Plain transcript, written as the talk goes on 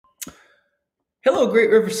Hello, Great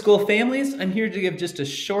River School families. I'm here to give just a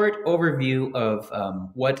short overview of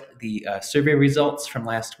what the survey results from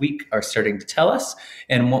last week are starting to tell us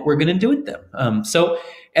and what we're going to do with them. So,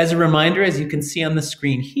 as a reminder, as you can see on the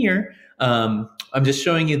screen here, I'm just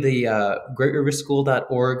showing you the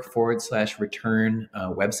greatriverschool.org/return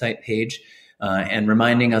website page and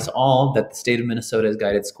reminding us all that the state of Minnesota has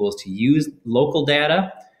guided schools to use local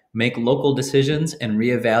data, make local decisions, and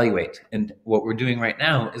reevaluate. And what we're doing right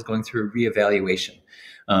now is going through a reevaluation.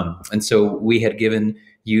 And so we had given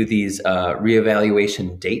you these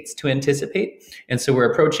reevaluation dates to anticipate. And so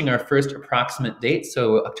we're approaching our first approximate date.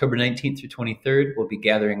 So October 19th through 23rd, we'll be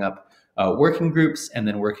gathering up working groups and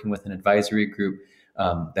then working with an advisory group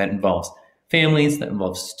that involves families, that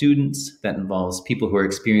involves students, that involves people who are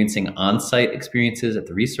experiencing on-site experiences at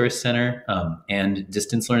the resource center and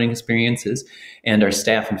distance learning experiences, and our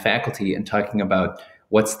staff and faculty, and talking about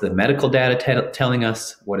what's the medical data telling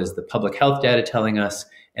us, what is the public health data telling us,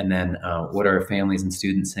 and then what are families and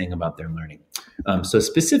students saying about their learning. So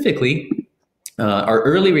specifically, our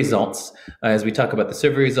early results, as we talk about the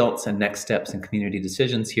survey results and next steps and community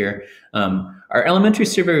decisions here, our elementary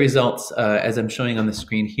survey results, as I'm showing on the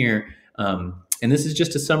screen here, and this is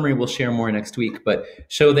just a summary, we'll share more next week, but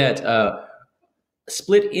show that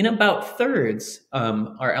split in about thirds,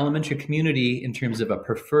 our elementary community in terms of a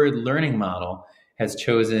preferred learning model has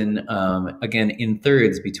chosen, again, in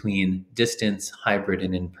thirds between distance, hybrid,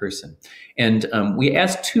 and in-person. And we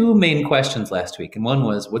asked two main questions last week. And one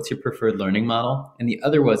was, what's your preferred learning model? And the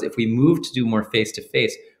other was, if we move to do more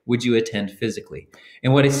face-to-face, would you attend physically?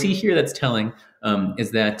 And what I see here that's telling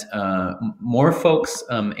is that more folks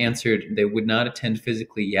answered they would not attend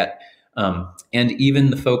physically yet. And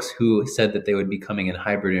even the folks who said that they would be coming in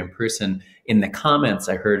hybrid or in person, in the comments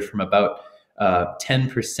I heard from about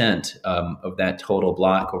 10% of that total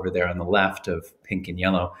block over there on the left of pink and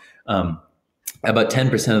yellow. About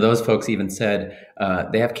 10% of those folks even said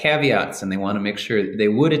they have caveats and they want to make sure they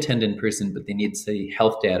would attend in person, but they need to see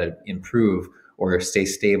health data improve or stay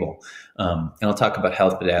stable. And I'll talk about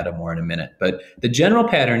health data more in a minute. But the general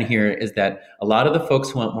pattern here is that a lot of the folks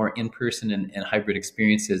who want more in-person and hybrid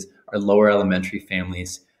experiences are lower elementary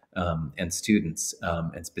families and students.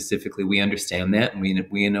 And specifically, we understand that and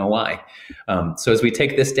we know why. So as we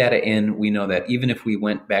take this data in, we know that even if we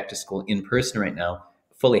went back to school in person right now,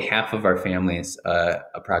 fully half of our families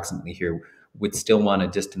approximately here would still want a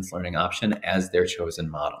distance learning option as their chosen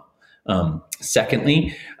model.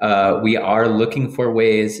 Secondly, we are looking for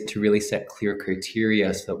ways to really set clear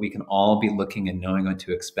criteria so that we can all be looking and knowing what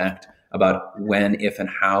to expect about when, if, and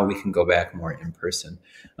how we can go back more in person.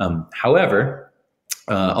 However,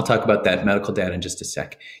 I'll talk about that medical data in just a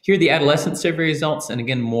sec. Here are the adolescent survey results. And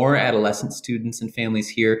again, more adolescent students and families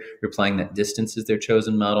here replying that distance is their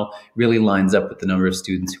chosen model really lines up with the number of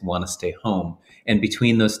students who want to stay home. And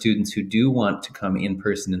between those students who do want to come in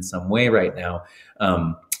person in some way right now,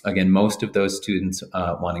 again, most of those students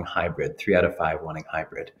wanting hybrid, 3 out of 5 wanting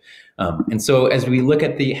hybrid. And so as we look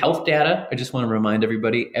at the health data, I just want to remind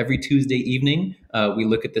everybody, every Tuesday evening, we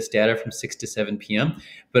look at this data from 6 to 7 p.m.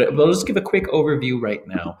 But I'll just give a quick overview right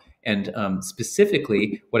now. And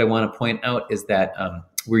specifically, what I want to point out is that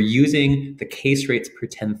we're using the case rates per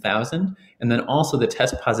 10,000, and then also the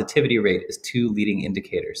test positivity rate as 2 leading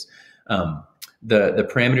indicators. The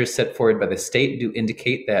parameters set forward by the state do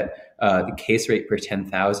indicate that the case rate per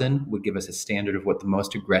 10,000 would give us a standard of what the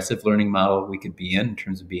most aggressive learning model we could be in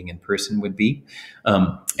terms of being in person would be.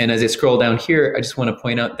 And as I scroll down here, I just want to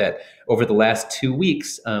point out that over the last 2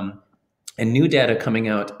 weeks, and new data coming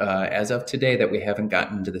out as of today that we haven't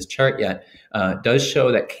gotten into this chart yet, does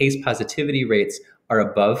show that case positivity rates are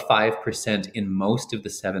above 5% in most of the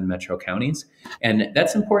 7 metro counties. And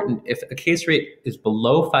that's important. If a case rate is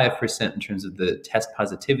below 5% in terms of the test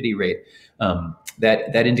positivity rate,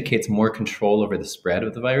 that indicates more control over the spread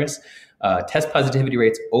of the virus. Test positivity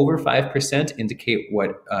rates over 5% indicate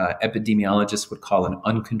what epidemiologists would call an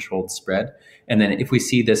uncontrolled spread. And then if we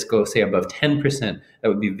see this go, say, above 10%, that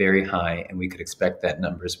would be very high, and we could expect that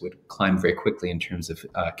numbers would climb very quickly in terms of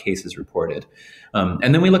cases reported.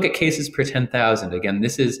 And then we look at cases per 10,000. Again,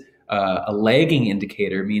 this is a lagging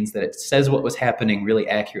indicator, means that it says what was happening really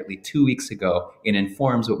accurately 2 weeks ago and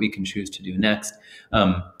informs what we can choose to do next.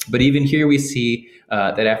 But even here we see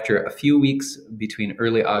that after a few weeks between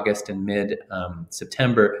early August and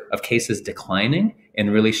mid-September of cases declining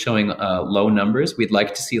and really showing low numbers, we'd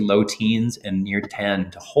like to see low teens and near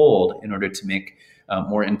 10 to hold in order to make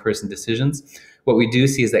more in-person decisions. What we do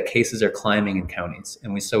see is that cases are climbing in counties.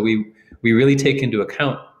 And so we really take into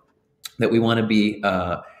account that we want to be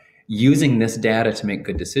using this data to make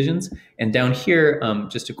good decisions. And down here,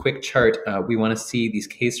 just a quick chart, we want to see these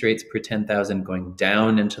case rates per 10,000 going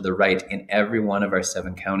down and to the right in every one of our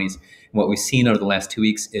 7 counties. And what we've seen over the last 2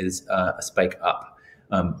 weeks is a spike up.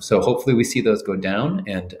 So hopefully we see those go down.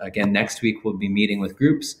 And again, next week we'll be meeting with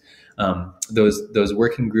groups. Those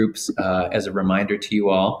working groups, as a reminder to you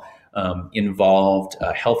all, involved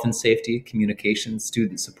health and safety, communication,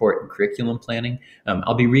 student support, and curriculum planning.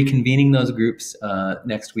 I'll be reconvening those groups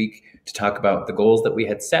next week to talk about the goals that we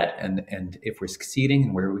had set and if we're succeeding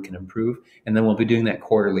and where we can improve. And then we'll be doing that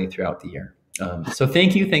quarterly throughout the year. So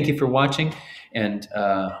thank you for watching, and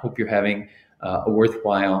hope you're having a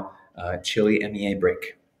worthwhile chilly MEA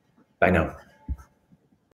break. Bye now.